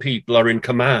same people are in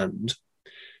command.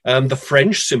 The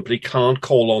French simply can't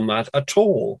call on that at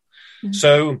all.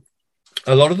 So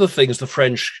a lot of the things the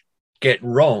French get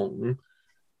wrong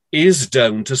is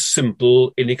down to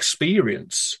simple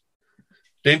inexperience.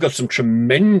 They've got some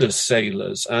tremendous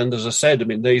sailors. And as I said, I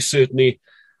mean, they certainly,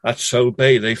 at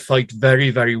Solbay, they fight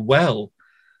very, very well.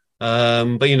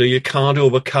 But, you can't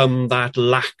overcome that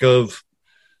lack of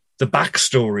the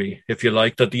backstory, if you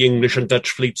like, that the English and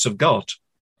Dutch fleets have got.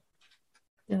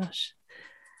 Gosh.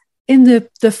 In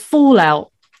the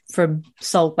fallout from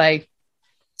Solbay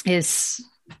is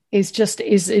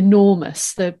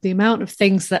enormous. The amount of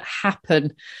things that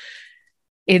happen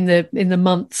in the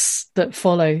months that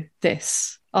follow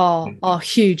this are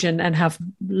huge and have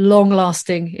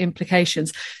long-lasting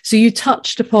implications. So you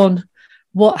touched upon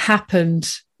what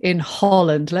happened in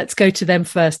Holland. Let's go to them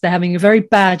first. They're having a very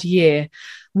bad year.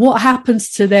 What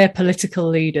happens to their political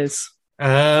leaders?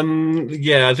 I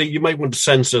think you might want to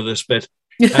censor this bit.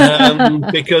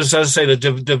 Because, as I say,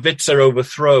 the Wits are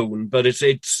overthrown, but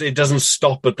it doesn't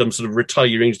stop at them sort of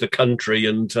retiring to the country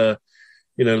and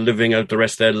living out the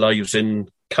rest of their lives in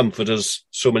comfort, as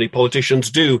so many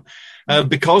politicians do,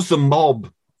 because the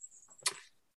mob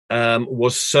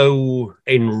was so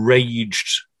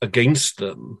enraged against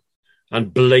them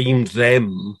and blamed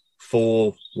them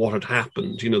for what had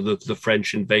happened. The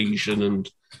French invasion and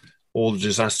all the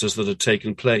disasters that had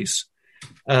taken place.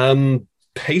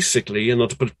 Basically, and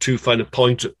not to put too fine a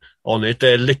point on it,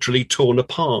 they're literally torn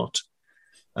apart.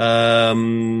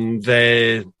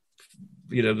 They're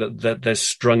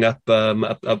strung up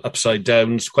upside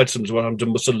down. It's quite similar to what happened to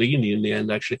Mussolini in the end,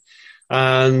 actually.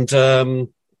 And then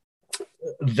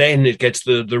it gets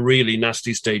the really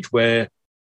nasty stage where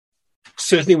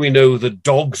certainly we know that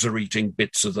dogs are eating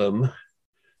bits of them,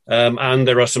 and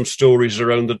there are some stories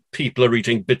around that people are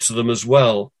eating bits of them as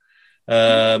well.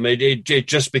 It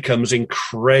just becomes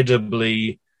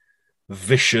incredibly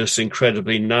vicious,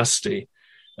 incredibly nasty.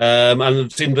 And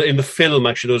it's in the film,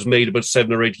 actually, that was made about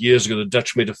 7 or 8 years ago. The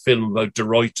Dutch made a film about De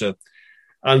Ruyter,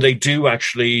 and they do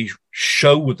actually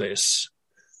show this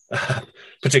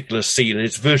particular scene. And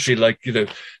it's virtually like,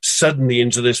 suddenly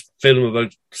into this film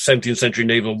about 17th century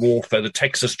naval warfare, the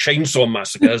Texas Chainsaw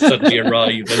Massacre has suddenly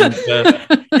arrived. And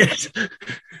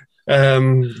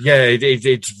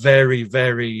it's very,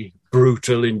 very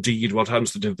brutal indeed what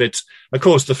happens to De Witt. Of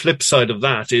course, the flip side of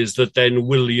that is that then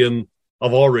William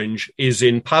of Orange is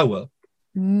in power.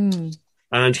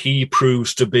 And he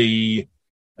proves to be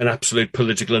an absolute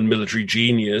political and military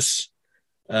genius,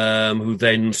 who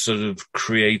then sort of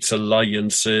creates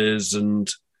alliances and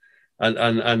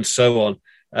so on,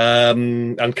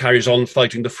 and carries on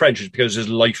fighting the French. It becomes his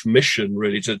life mission,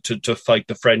 really, to fight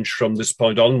the French from this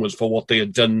point onwards for what they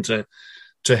had done to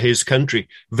his country.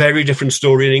 Very different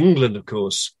story in England, of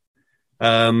course,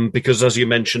 because as you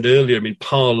mentioned earlier, I mean,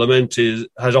 Parliament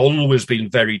has always been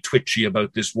very twitchy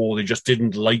about this war. They just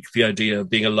didn't like the idea of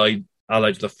being allied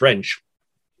to the French.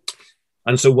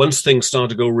 And so once things start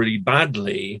to go really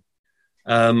badly,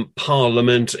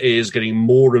 Parliament is getting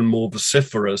more and more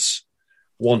vociferous,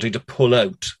 wanting to pull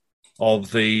out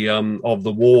of the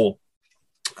war.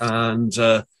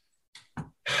 And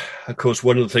of course,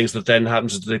 one of the things that then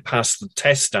happens is they pass the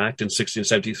Test Act in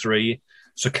 1673,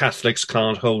 so Catholics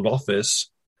can't hold office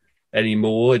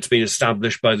anymore. It's been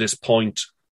established by this point.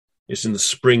 It's in the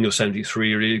spring of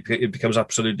 73. Really, it becomes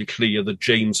absolutely clear that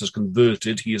James has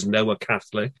converted. He is now a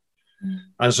Catholic.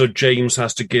 And so James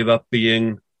has to give up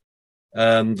being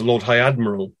the Lord High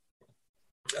Admiral,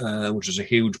 which is a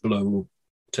huge blow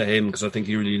to him, because I think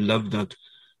he really loved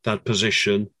that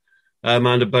position.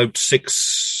 And about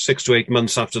six to 8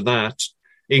 months after that,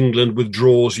 England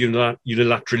withdraws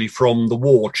unilaterally from the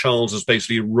war. Charles has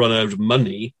basically run out of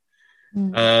money.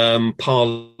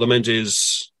 Parliament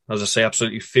is, as I say,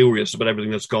 absolutely furious about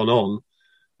everything that's gone on.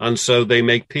 And so they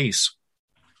make peace.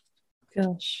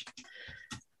 Gosh.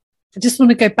 I just want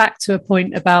to go back to a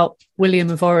point about William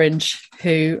of Orange,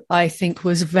 who I think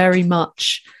was very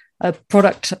much a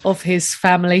product of his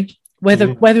family,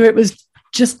 whether it was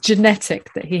just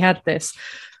genetic that he had this.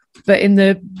 But in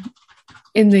the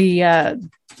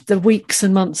weeks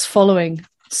and months following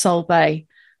Solbay,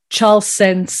 Charles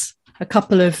sends a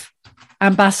couple of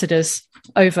ambassadors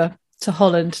over to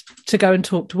Holland to go and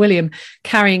talk to William,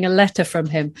 carrying a letter from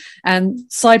him. And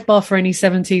sidebar for any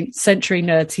 17th century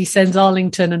nerds, he sends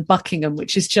Arlington and Buckingham,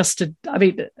 which is just it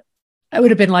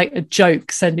would have been like a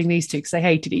joke sending these two because they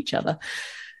hated each other.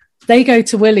 They go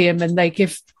to William and they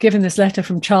give him this letter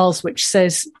from Charles, which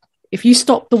says, if you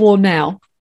stop the war now,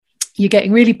 you're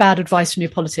getting really bad advice from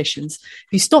your politicians.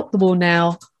 If you stop the war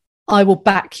now, I will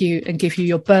back you and give you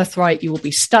your birthright. You will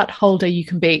be stadtholder.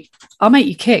 I'll make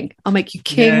you king. I'll make you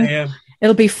king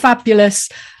It'll be fabulous,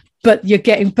 but you're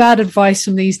getting bad advice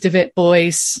from these De Witt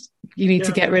boys. You need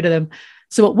to get rid of them.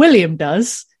 So what William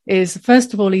does is,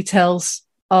 first of all, he tells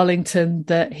Arlington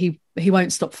that he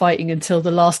won't stop fighting until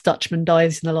the last Dutchman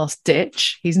dies in the last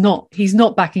ditch. He's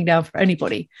not backing down for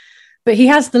anybody. But he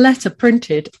has the letter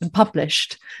printed and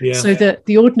published so that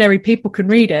the ordinary people can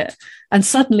read it and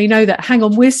suddenly know that, hang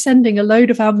on, we're sending a load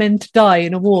of our men to die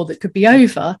in a war that could be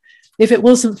over if it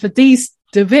wasn't for these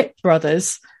De Witt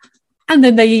brothers, and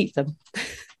then they eat them.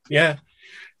 Yeah.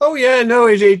 Oh, yeah, no,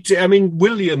 I mean,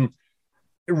 William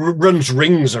runs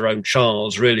rings around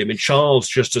Charles, really. I mean, Charles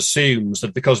just assumes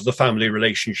that because of the family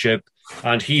relationship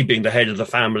and he being the head of the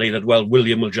family, that, well,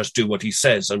 William will just do what he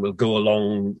says and will go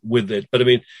along with it. But, I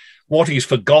mean, what he's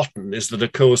forgotten is that,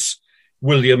 of course,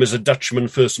 William is a Dutchman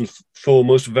first and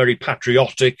foremost, a very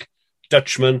patriotic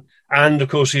Dutchman. And, of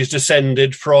course, he's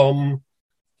descended from,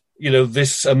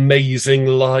 this amazing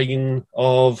line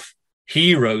of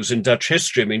heroes in Dutch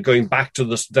history. I mean, going back to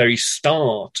the very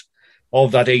start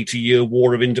of that 80-year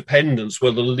War of Independence,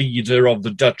 where the leader of the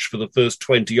Dutch for the first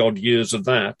 20-odd years of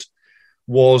that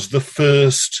was the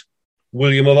first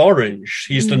William of Orange.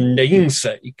 He's the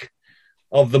namesake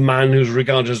of the man who's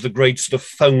regarded as the great sort of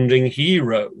founding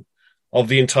hero of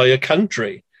the entire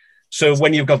country. So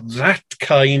when you've got that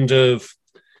kind of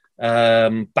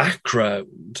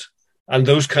background and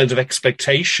those kinds of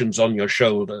expectations on your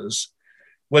shoulders,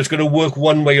 well, it's going to work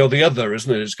one way or the other,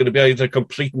 isn't it? It's going to be either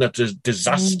complete and utter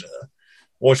disaster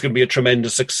or it's going to be a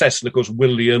tremendous success. And, of course,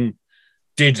 William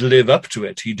did live up to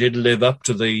it. He did live up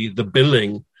to the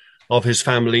billing of his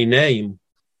family name.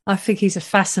 I think he's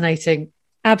a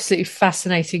absolutely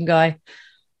fascinating guy,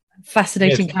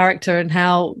 fascinating character, and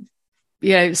how,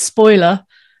 spoiler,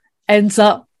 ends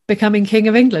up becoming King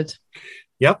of England.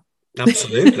 Yep,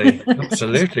 absolutely.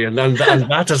 Absolutely. And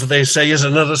that, as they say, is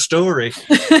another story.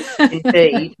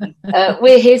 Indeed.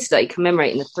 We're here today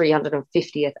commemorating the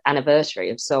 350th anniversary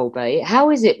of Solbay.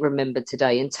 How is it remembered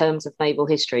today in terms of naval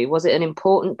history? Was it an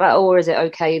important battle, or is it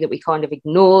okay that we kind of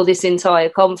ignore this entire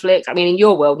conflict? I mean, in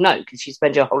your world, no, because you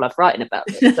spend your whole life writing about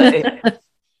it. So.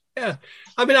 Yeah.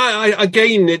 I mean,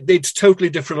 it's totally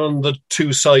different on the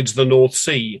two sides of the North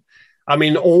Sea. I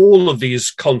mean, all of these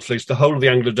conflicts, the whole of the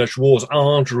Anglo-Dutch wars,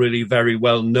 aren't really very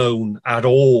well known at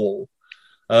all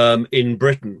in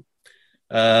Britain.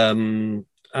 And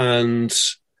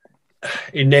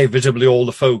inevitably all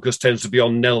the focus tends to be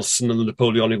on Nelson and the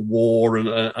Napoleonic War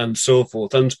and so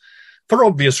forth. And for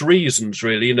obvious reasons,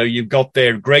 really, you've got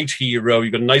their great hero,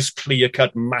 you've got nice,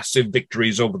 clear-cut, massive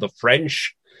victories over the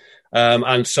French,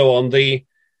 and so on. The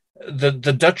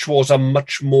Dutch wars are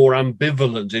much more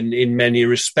ambivalent in many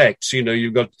respects.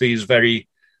 You've got these very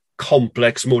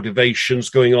complex motivations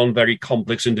going on, very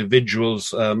complex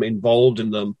individuals involved in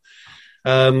them.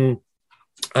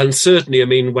 And certainly, I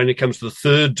mean, when it comes to the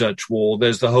Third Dutch War,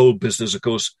 there's the whole business, of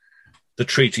course, the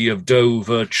Treaty of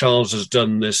Dover. Charles has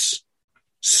done this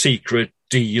secret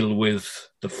deal with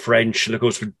the French. And of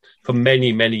course, for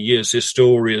many, many years,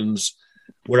 historians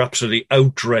were absolutely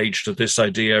outraged at this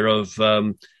idea of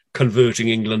converting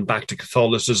England back to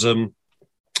Catholicism.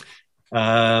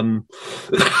 So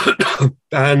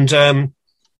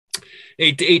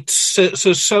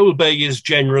Solbay is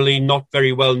generally not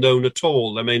very well known at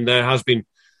all. I mean, there has been,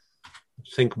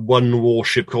 I think, one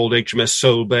warship called HMS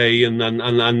Solbay,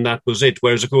 and that was it.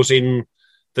 Whereas, of course, in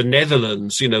the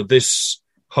Netherlands, this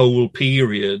whole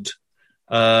period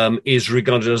is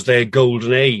regarded as their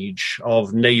golden age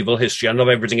of naval history and of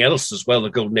everything else as well, the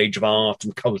golden age of art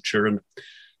and culture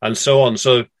and so on.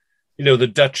 So, the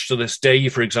Dutch to this day,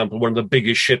 for example, one of the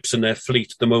biggest ships in their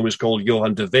fleet at the moment is called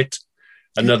Johan de Witt.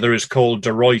 Another is called De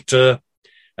Ruyter.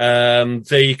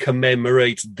 They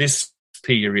commemorate this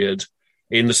period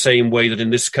in the same way that in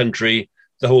this country,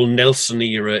 the whole Nelson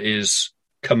era is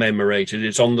commemorated.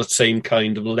 It's on the same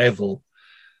kind of level.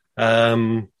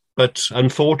 But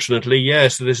unfortunately,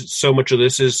 yes, so much of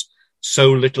this is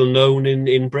so little known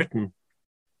in Britain.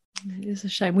 It is a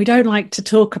shame. We don't like to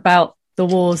talk about the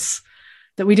wars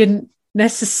that we didn't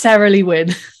necessarily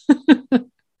win.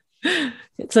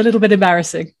 It's a little bit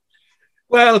embarrassing.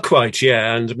 Well, quite,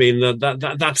 yeah. And I mean,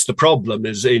 that's the problem,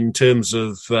 is in terms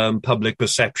of public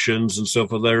perceptions and so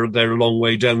forth, they're a long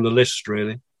way down the list,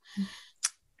 really.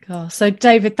 Oh, so,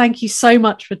 David, thank you so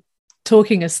much for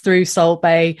talking us through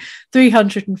Solbay,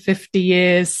 350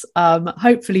 years.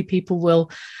 Hopefully people will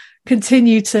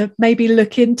continue to maybe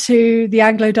look into the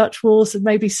Anglo-Dutch Wars and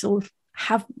maybe sort of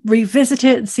revisit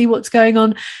it and see what's going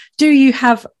on. Do you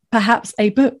have perhaps a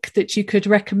book that you could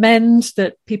recommend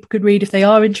that people could read if they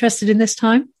are interested in this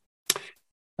time?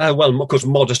 Well, of course,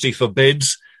 modesty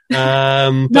forbids.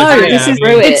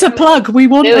 It's a plug. We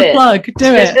want a plug.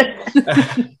 Do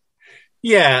it.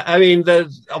 Yeah, I mean,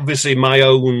 obviously my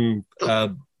own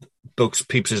books,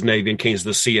 Pepys's Navy and Kings of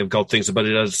the Sea, have got things about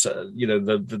it as,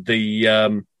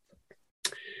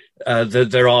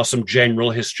 there are some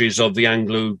general histories of the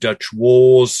Anglo-Dutch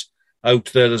wars out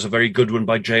there. There's a very good one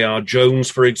by J.R. Jones,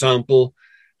 for example,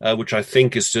 which I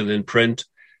think is still in print.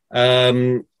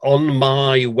 On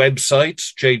my website,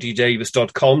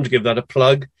 jddavis.com, to give that a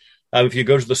plug, if you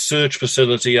go to the search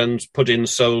facility and put in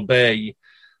Soul Bay,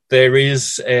 there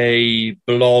is a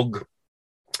blog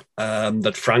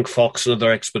that Frank Fox,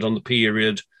 another expert on the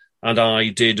period, and I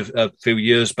did a few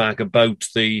years back about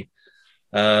the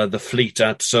fleet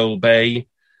at Soul Bay.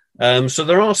 So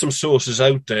there are some sources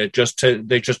out there.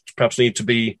 They just perhaps need to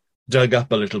be dug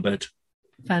up a little bit.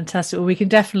 Fantastic. Well, we can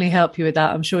definitely help you with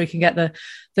that. I'm sure we can get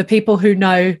the people who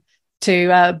know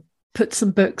to put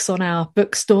some books on our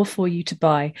bookstore for you to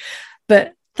buy.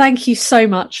 But thank you so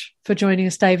much for joining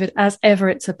us, David. As ever,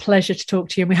 it's a pleasure to talk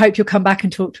to you, and we hope you'll come back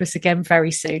and talk to us again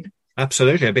very soon.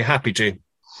 Absolutely. I'd be happy to.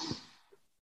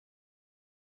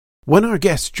 When our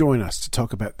guests join us to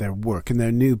talk about their work and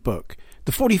their new book,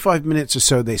 the 45 minutes or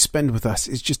so they spend with us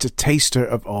is just a taster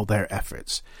of all their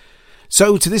efforts.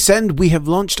 So to this end, we have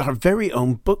launched our very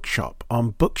own bookshop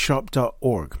on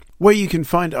bookshop.org, where you can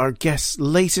find our guests'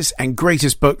 latest and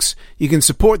greatest books. You can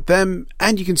support them,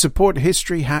 and you can support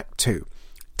History Hack too.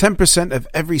 10% of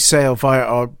every sale via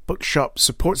our bookshop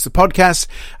supports the podcast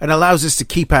and allows us to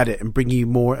keep at it and bring you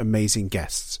more amazing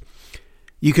guests.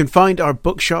 You can find our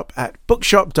bookshop at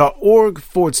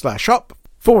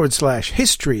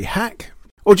bookshop.org/shop/History Hack,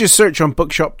 or just search on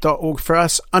bookshop.org for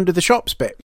us under the shops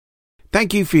bit.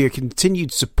 Thank you for your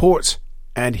continued support,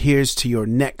 and here's to your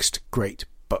next great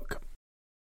book.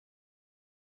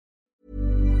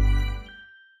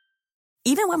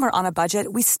 Even when we're on a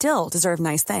budget, we still deserve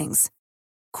nice things.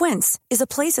 Quince is a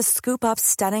place to scoop up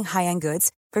stunning high-end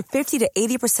goods for 50 to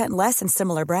 80% less than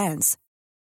similar brands.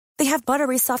 They have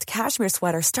buttery soft cashmere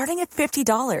sweaters starting at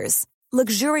 $50,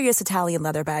 luxurious Italian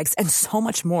leather bags, and so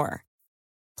much more.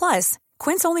 Plus,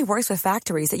 Quince only works with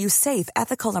factories that use safe,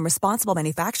 ethical, and responsible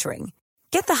manufacturing.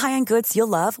 Get the high-end goods you'll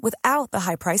love without the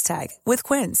high price tag with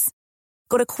Quince.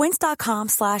 Go to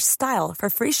quince.com/style for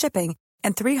free shipping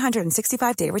and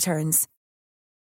 365-day returns.